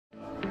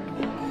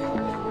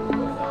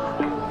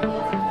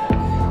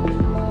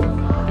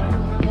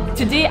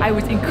Today I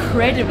was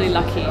incredibly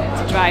lucky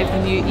to drive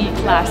the new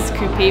E-Klasse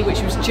Coupé,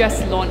 which was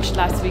just launched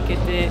last week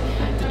at the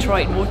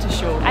Detroit Motor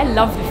Show. I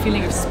love the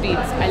feeling of speed,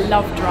 I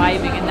love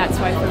driving, and that's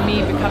why for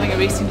me becoming a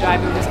racing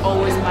driver was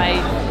always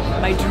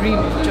my dream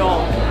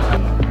job.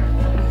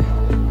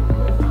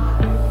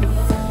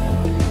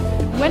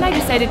 When I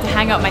decided to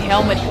hang out my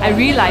helmet, I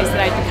realised that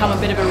I'd become a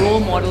bit of a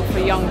role model for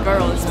young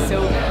girls.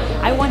 So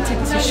I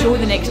wanted to show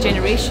the next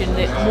generation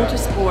that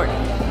motorsport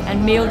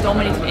and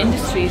male-dominated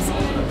industries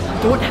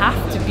don't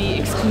have to be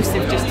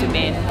exclusive just to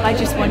men. I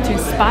just want to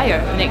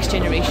inspire the next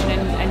generation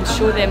and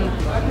show them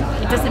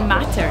it doesn't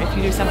matter if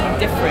you do something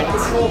different.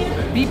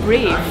 Be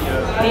brave,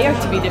 dare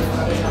to be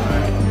different.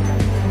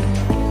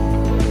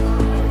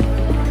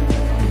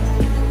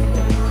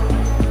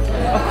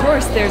 Of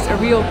course, there's a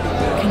real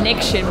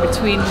connection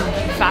between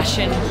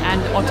fashion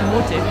and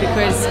automotive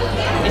because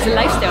it's a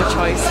lifestyle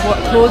choice. What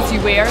clothes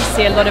you wear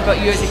say a lot about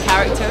you as a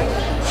character,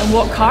 and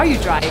what car you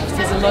drive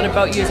says a lot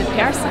about you as a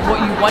person.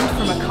 What you want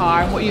from a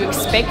car, what you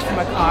expect from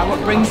a car, what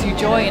brings you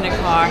joy in a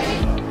car.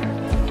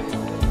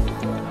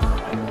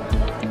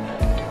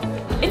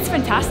 It's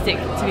fantastic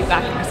to be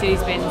back at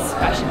Mercedes-Benz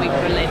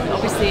FashionWeek Berlin.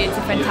 Obviously it's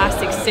a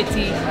fantastic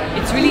city,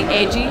 it's really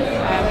edgy,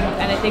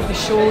 and I think the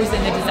shows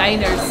and the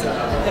designers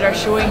that are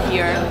showing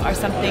here are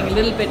something a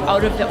little bit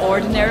out of the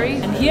ordinary.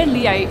 And here in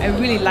Lee I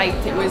really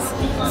liked. It was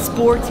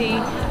sporty,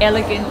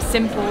 elegant,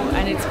 simple,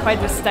 and it's quite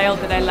a style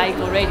that I like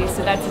already,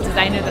 so that's a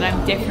designer that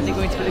I'm definitely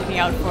going to be looking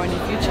out for in the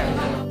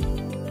future.